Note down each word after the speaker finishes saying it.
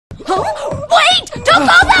Huh? Wait! Don't go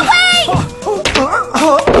that way!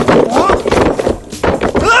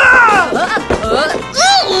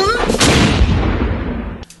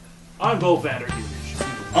 I'm Bo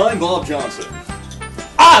Vanderhuge. I'm Bob Johnson.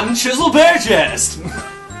 I'm Chisel Bearchest.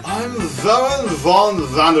 I'm Varen von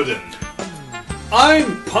Vanderden.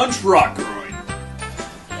 I'm Punch Rockgroin.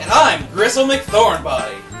 And I'm Gristle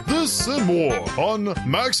McThornbody. This and more on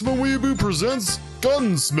MaximumWeeaboo presents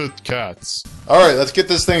Gunsmith Cats. Alright, let's get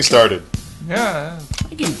this thing started. Yeah,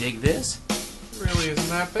 I can dig this. it really isn't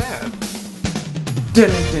that bad.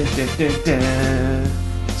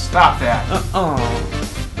 Stop that.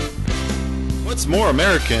 What's more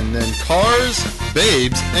American than cars,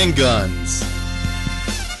 babes, and guns?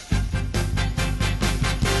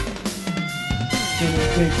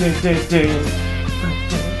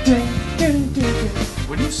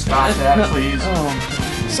 Would you stop that, please?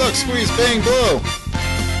 Suck, squeeze, bang, blow.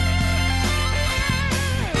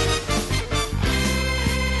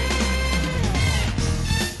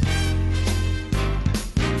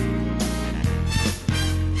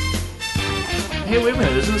 Hey, wait a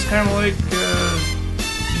minute. Isn't this kind of like,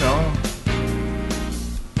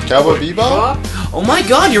 Cowboy Bebop? Oh my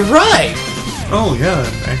god, you're right! Oh yeah,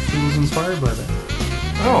 it actually was inspired by that.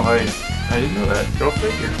 Oh, I didn't know that. Go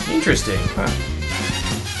figure. Interesting. Huh.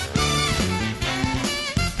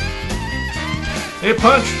 Hey,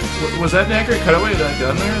 Punch! Was that an accurate cutaway of that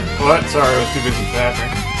gun there? What? Sorry, I was too busy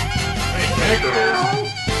laughing. Hey, Knickers!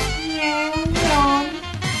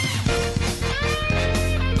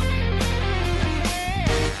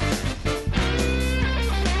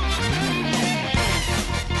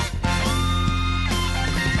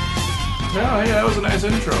 Oh, yeah, that was a nice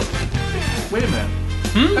intro. Wait a minute.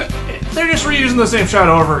 They're just reusing the same shot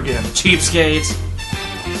over again. Cheapskates.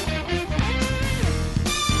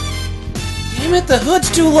 Damn it, the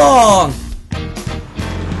hood's too long!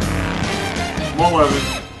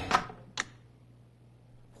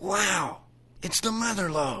 Wow, it's the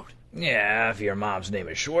mother load. Yeah, if your mom's name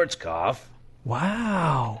is Schwarzkopf.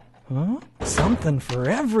 Wow. Huh? Something for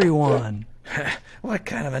everyone. What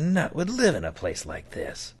kind of a nut would live in a place like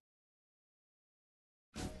this?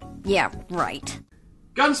 Yeah, right.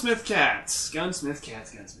 Gunsmith Cats. Gunsmith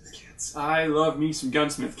Cats, Gunsmith Cats. I love me some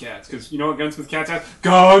Gunsmith Cats, because you know what Gunsmith Cats have?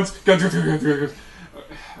 Guns! Guns!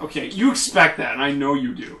 Okay, you expect that, and I know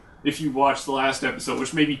you do. If you watched the last episode,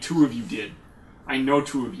 which maybe 2 of you did. I know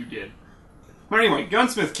 2 of you did. But anyway,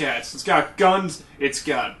 Gunsmith Cats. It's got guns, it's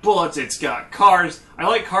got bullets, it's got cars. I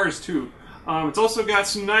like cars too. It's also got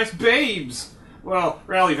some nice babes. Well,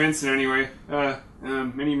 Raleigh Vincent anyway.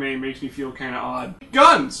 Minnie May makes me feel kind of odd.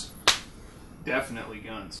 Guns! Definitely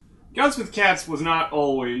guns. Gunsmith Cats was not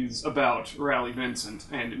always about Raleigh Vincent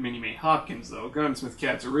and Minnie May Hopkins, though. Gunsmith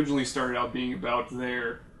Cats originally started out being about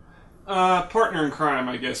their partner in crime,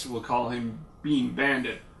 I guess we'll call him, Bean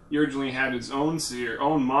Bandit. He originally had his own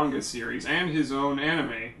manga series and his own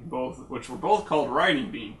anime, which were both called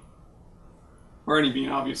Riding Bean. Riding Bean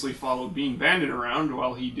obviously followed Bean Bandit around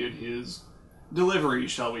while he did his delivery,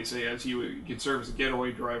 shall we say, as he could serve as a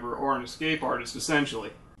getaway driver or an escape artist,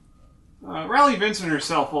 essentially. Raleigh Vincent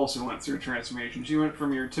herself also went through a transformation. She went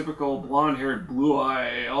from your typical blonde-haired,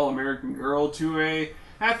 blue-eyed, all-American girl to a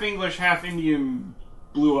half-English, half-Indian,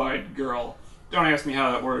 blue-eyed girl. Don't ask me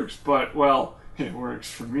how that works, but, well, it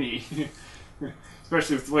works for me.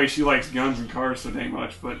 Especially with the way she likes guns and cars so dang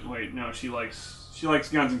much, but wait, no, she likes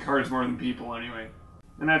guns and cars more than people anyway.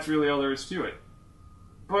 And that's really all there is to it.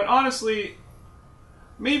 But honestly,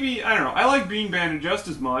 maybe, I don't know, I like Bean Bandit just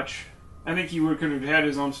as much. I think he could have had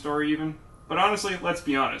his own story even. But honestly, let's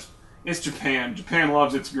be honest. It's Japan. Japan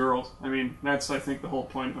loves its girls. I mean, that's, I think, the whole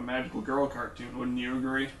point of a magical girl cartoon. Wouldn't you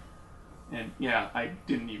agree? And yeah, I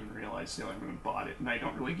didn't even realize Sailor Moon bought it, and I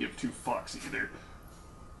don't really give 2 fucks either.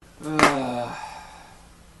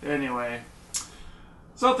 Anyway.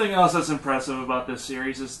 Something else that's impressive about this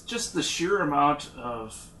series is just the sheer amount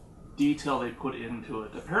of detail they put into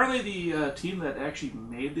it. Apparently the team that actually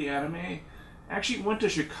made the anime actually went to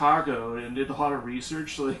Chicago and did a lot of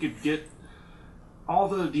research so they could get all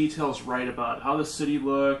the details right about how the city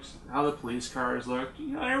looked, how the police cars looked,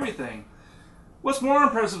 you know, everything. What's more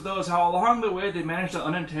impressive, though, is how along the way they managed to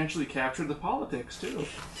unintentionally capture the politics, too.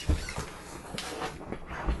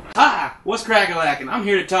 Hi, what's crack-a-lackin'? I'm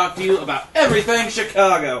here to talk to you about everything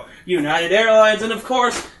Chicago, United Airlines, and of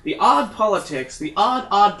course, the odd politics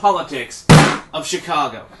of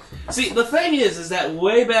Chicago. See, the thing is that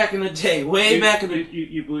way back in the day,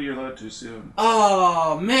 You blew your load too soon.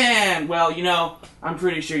 Oh, man! Well, you know, I'm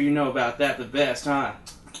pretty sure you know about that the best, huh?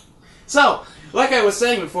 So, like I was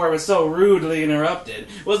saying before I was so rudely interrupted,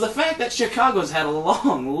 was the fact that Chicago's had a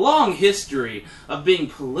long history of being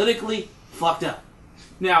politically fucked up.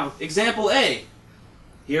 Now, example A.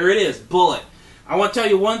 Here it is, Bullet. I want to tell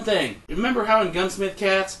you one thing. Remember how in Gunsmith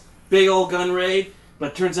Cats, big old gun raid,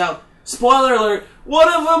 but it turns out, spoiler alert,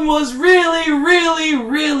 one of them was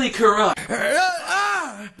really corrupt.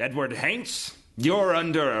 Edward Haints, you're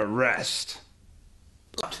under arrest.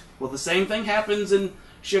 Well, the same thing happens in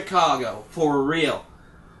Chicago, for real.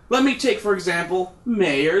 Let me take, for example,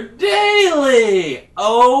 Mayor Daley.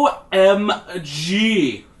 OMG.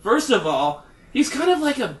 First of all, he's kind of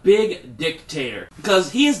like a big dictator,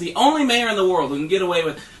 because he is the only mayor in the world who can get away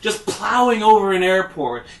with just plowing over an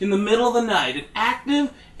airport in the middle of the night, an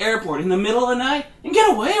active airport in the middle of the night, and get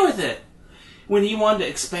away with it. When he wanted to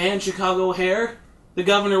expand Chicago O'Hare, the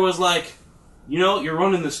governor was like, you know, you're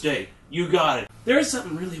running the state. You got it. There is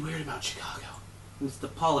something really weird about Chicago. It's the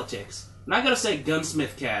politics. And I gotta say,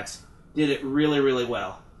 Gunsmith Cats did it really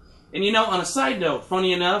well. And you know, on a side note,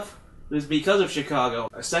 funny enough, it was because of Chicago,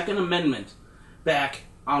 a Second Amendment back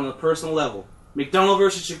on a personal level. McDonald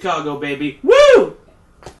versus Chicago, baby. Woo!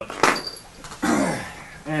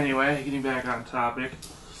 Anyway, getting back on topic.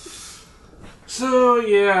 So,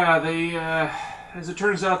 yeah, they, as it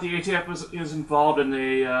turns out, the ATF is involved in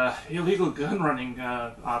a illegal gun running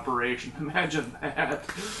operation. Imagine that.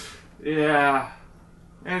 Yeah.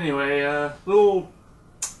 Anyway, little,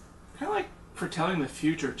 kind of like foretelling the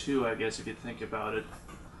future, too, I guess, if you think about it.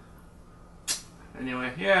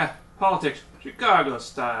 Anyway, yeah, politics, Chicago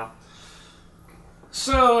style.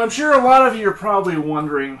 So, I'm sure a lot of you are probably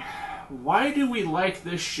wondering, why do we like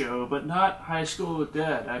this show, but not High School of the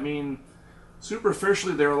Dead? I mean,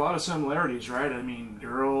 superficially, there are a lot of similarities, right? I mean,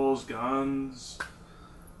 girls, guns,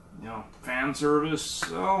 you know, fan service,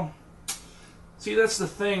 so... See, that's the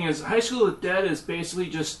thing, is High School of the Dead is basically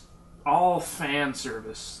just all fan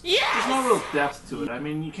service. Yes! There's no real depth to it. I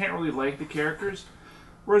mean, you can't really like the characters.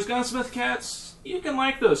 Whereas Gunsmith Cats, you can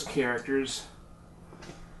like those characters.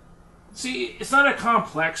 See, it's not a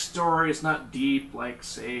complex story, it's not deep, like,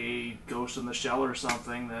 say, Ghost in the Shell or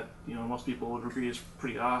something that, you know, most people would agree is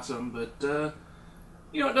pretty awesome, but,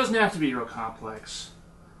 you know, it doesn't have to be real complex.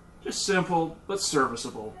 Just simple, but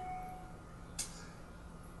serviceable.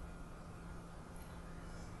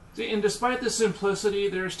 See, and despite the simplicity,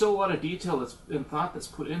 there's still a lot of detail and thought that's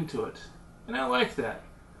put into it. And I like that.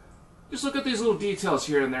 Just look at these little details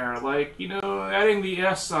here and there, like, you know, adding the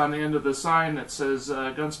S on the end of the sign that says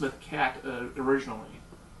Gunsmith Cat originally.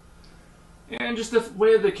 And just the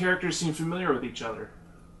way the characters seem familiar with each other.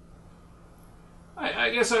 I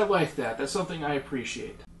guess I like that. That's something I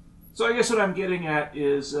appreciate. So I guess what I'm getting at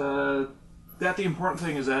is that the important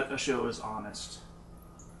thing is that a show is honest.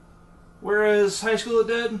 Whereas High School of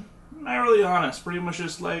the Dead, not really honest. Pretty much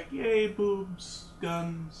just like, yay, boobs,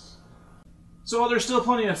 guns. So while there's still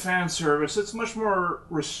plenty of fan service, it's much more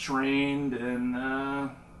restrained and,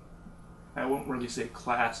 I won't really say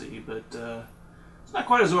classy, but it's not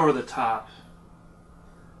quite as over the top.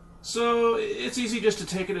 So it's easy just to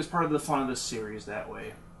take it as part of the fun of the series that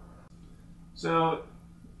way. So,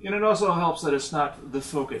 and it also helps that it's not the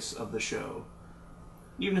focus of the show,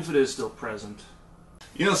 even if it is still present.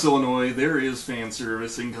 Yes, Illinois, there is fan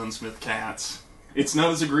service in Gunsmith Cats. It's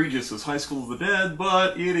not as egregious as High School of the Dead,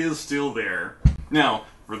 but it is still there. Now,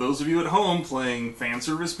 for those of you at home playing fan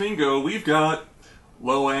service bingo, we've got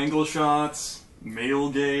low angle shots, male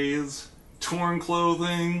gaze, torn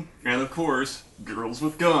clothing, and of course, girls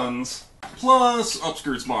with guns, plus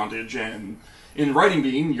upskirts bondage, and in Writing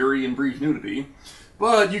Bean, Yuri and brief nudity,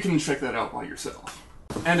 but you can check that out by yourself.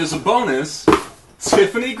 And as a bonus,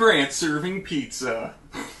 Tiffany Grant serving pizza.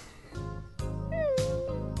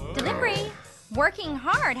 Delivery. Working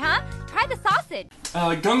hard, huh? Try the sausage.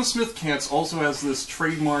 Gunsmith Cats also has this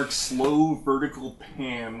trademark slow vertical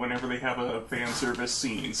pan whenever they have a fan service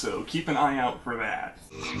scene, so keep an eye out for that.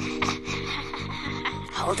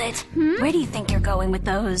 Hold it. Where do you think you're going with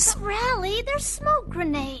those? But Rally, they're smoke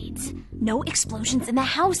grenades. No explosions in the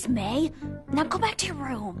house, May. Now go back to your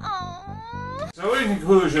room. So in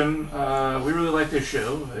conclusion, we really like this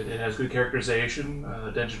show. It has good characterization,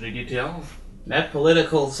 attention to detail. That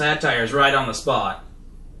political satire is right on the spot.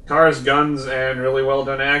 Cars, guns, and really well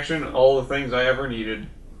done action. All the things I ever needed.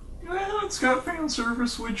 Well, it's got fan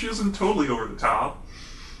service, which isn't totally over the top.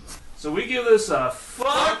 So we give this a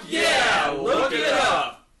fuck yeah! Look it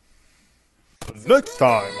up! Next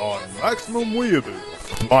time on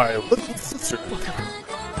MaximumWeeaboo's, my little sister.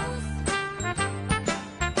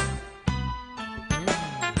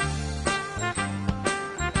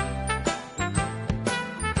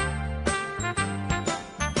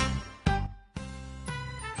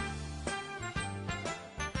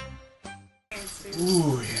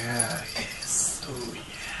 Ooh, yeah, yes. Oh,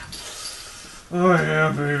 yeah. Oh,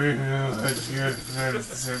 yeah, baby.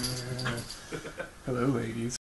 Hello, ladies.